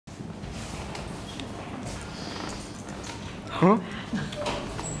Huh?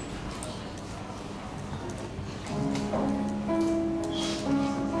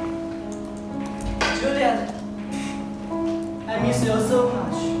 Juliet, I miss you so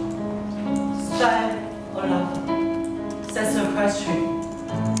much. Spy or love? That's the question.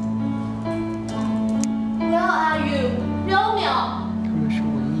 Where are you, Romeo? 他们是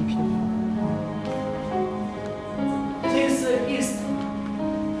文艺片。 It is the east,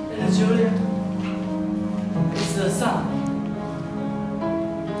 and Juliet is the sun.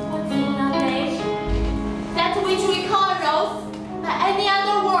 What's in your name? That which we call rose, by any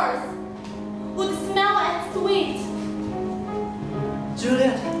other words, would smell as sweet.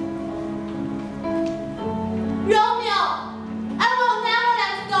 Juliet, Romeo, I will never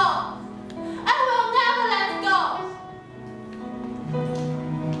let go. I will never let go.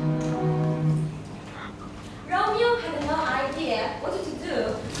 Romeo had no idea what to do,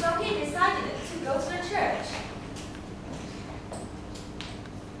 so he decided to go to the church.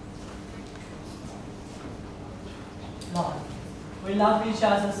 Lord, we love each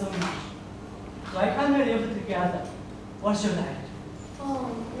other so much. Why can't we live together? What should I do?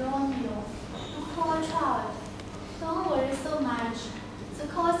 Oh, Romeo, you poor child. Don't worry so much. The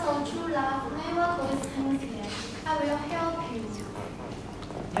cause of true love never goes unseen. I will help you.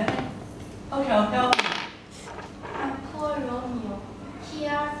 Yeah? Okay, I'll help you. My poor Romeo,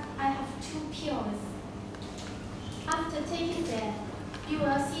 here I have 2 pills. After taking them, you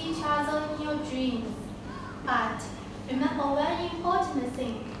will see each other in your dreams. But remember one important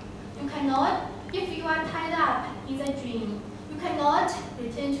thing. You cannot, if you are tied up in the dream, you cannot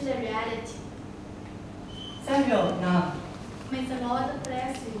return to the reality. Thank you, Nan. May the Lord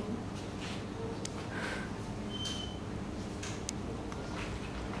bless you.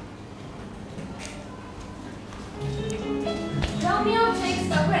 Romeo takes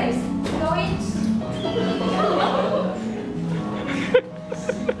the race, going to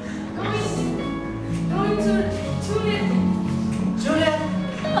Juliet. Juliet!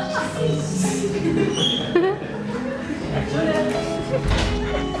 Juliet!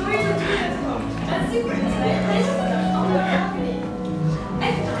 Going to Juliet's home and secretly place her on the balcony.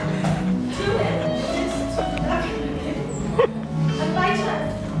 And Juliet is to the balcony. And by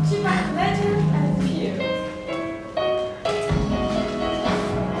chance, she finds a letter and a pill.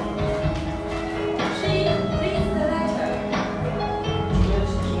 She reads the letter. Juliet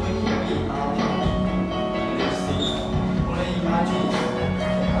is making me let's see. Only imagine.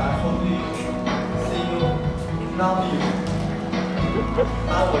 I hope you see you, love you.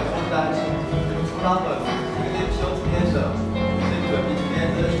 当我出单出拉本，这个皮肤天生，这个比别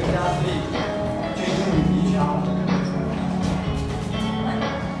的一家最追求你比强。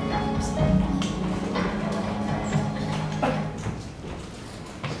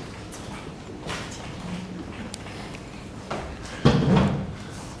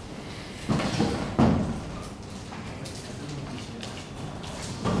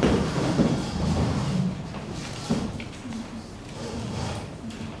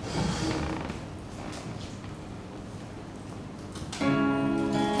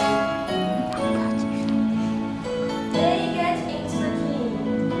 They get into the dream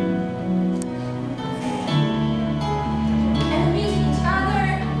and meet each other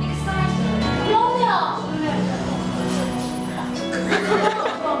excited. Romeo!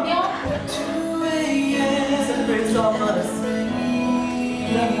 It's a phrase of us.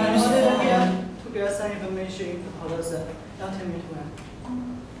 Then I nodded again to get some information into policy. Don't tell me when.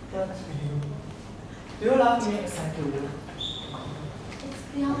 But do you love me as I do? It's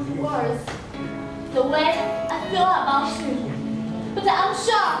beyond words. The way I feel about you. But I'm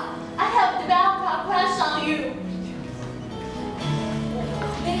sure I have developed a crush on you.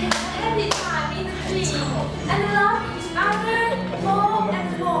 They have a happy time in the dream and love each other more and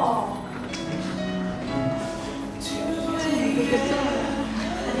more.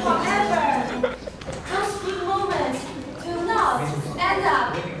 However, those good moments will not end up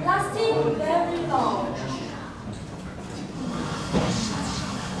lasting very long.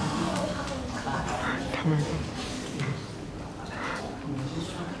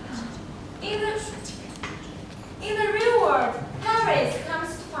 In the real world, Paris comes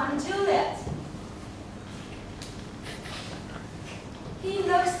to find Juliet. He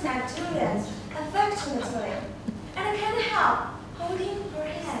looks at Juliet affectionately and can't help holding her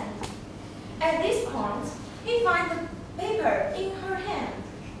hand. At this point, he finds the paper in her hand.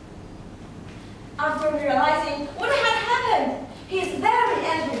 After realizing what had happened, he is very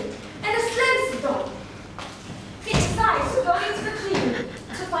angry and slams the door. He decides to go into the dream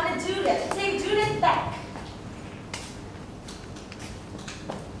to find Juliet, to take Juliet back.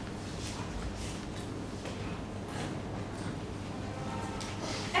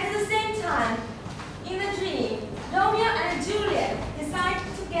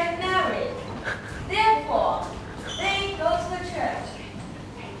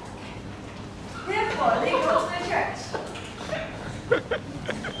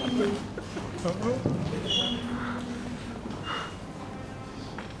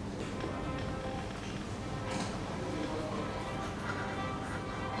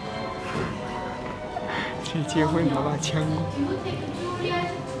 去结婚拿把枪。 Do you take Juliet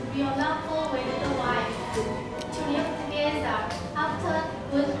to be your lawful wedded wife, to live together after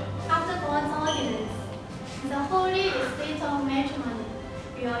God's ordinance, in the holy estate of matrimony?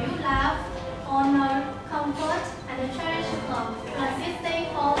 Will you love, honor, comfort, and cherish her from this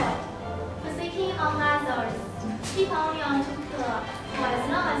day forward, forsaking all others? Keep only unto her, for as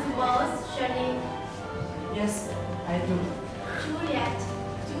long as you both shall live. Yes, I do. Juliet,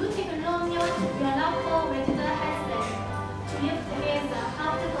 do you take Romeo to be your lawful wedded husband, to live together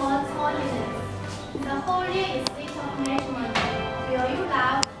after God's ordinance, in the holy estate of matrimony? Will you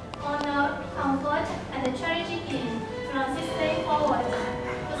love, honor, comfort, and cherish him from this day forward,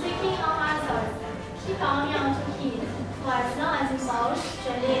 forsaking all others? Keep only unto him, for as long as you both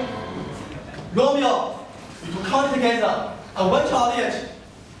shall live. Romeo, we will come together. I want Juliet.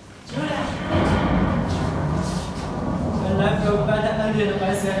 When life will better ended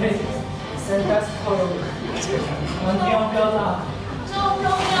by the hate, then that's horrible. 我一定要不要打。 No,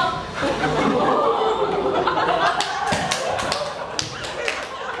 Romeo.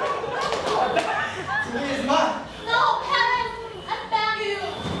 Juliet is mine. No, parents, I beg you.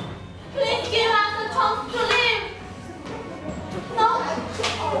 Please give us a chance to live. No.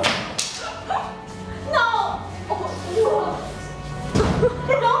 No.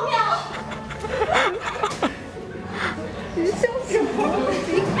 Romeo.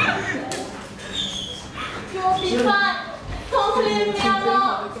 ，You'll be fine. Don't leave me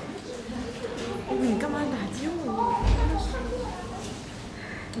alone. 你干嘛打击我？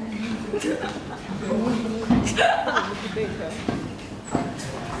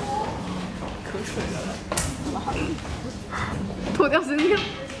口水了，脱掉身体。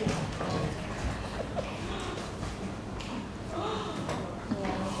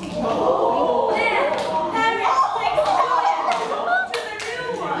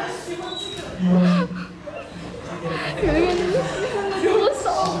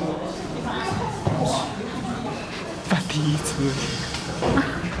 把第一次。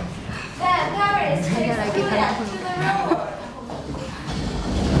接下来给他男朋友。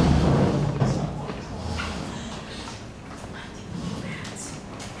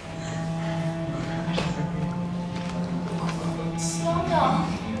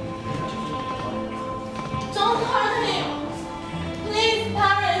Don't hurt him. Please,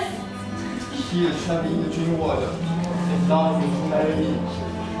 parents. He is trapped in the dream world. As long as you marry me,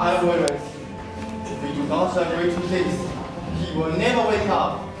 I will rest. If we do not agree to this, he will never wake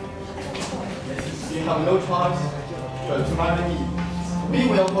up. You have no choice but to marry me. We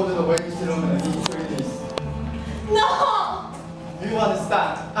will go to the wedding ceremony in 3 days. No. You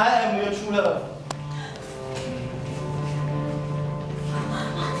understand? I am your true love.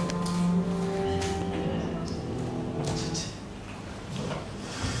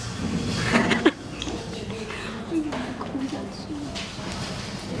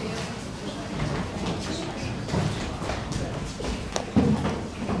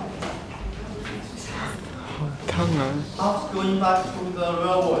 After going back to the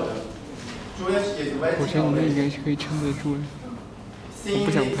real world, Juliet is 我 waiting 觉得你 on 们应 me. 该是可以撑得住的，我 Seeing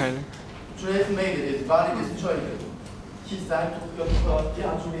不想 this, 拍了。 Juliet's maid is badly destroyed. He decided to help her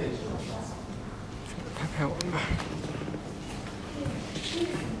dear Juliet. 拍完吧。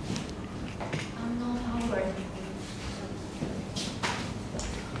 I'm not hungry.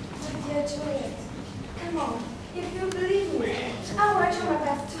 Dear Juliet, come on. If you believe me, I will try my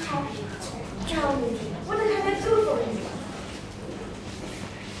best to help you. Tell me, what can I do for you?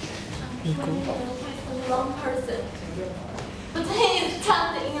 I'm trying to find the wrong person. But he is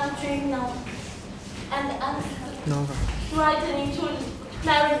trapped in a dream now. And I'm 那个 threatening to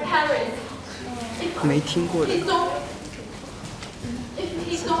marry Paris. If 没听过的 he，don't, if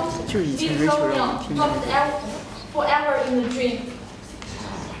he don't 就是以前 be Rachel 让 Romeo, 我听过的。 forever in the dream.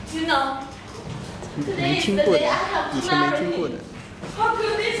 You know, 没 today is 听 the 过 day 的 I，have 以 to 前没 marry 听过的 him.。 How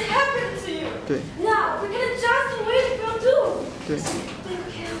could this happen to you? 对 Now, we can just wait for you. 对， Be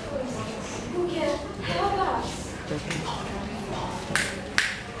careful. Who can help us? 拜拜。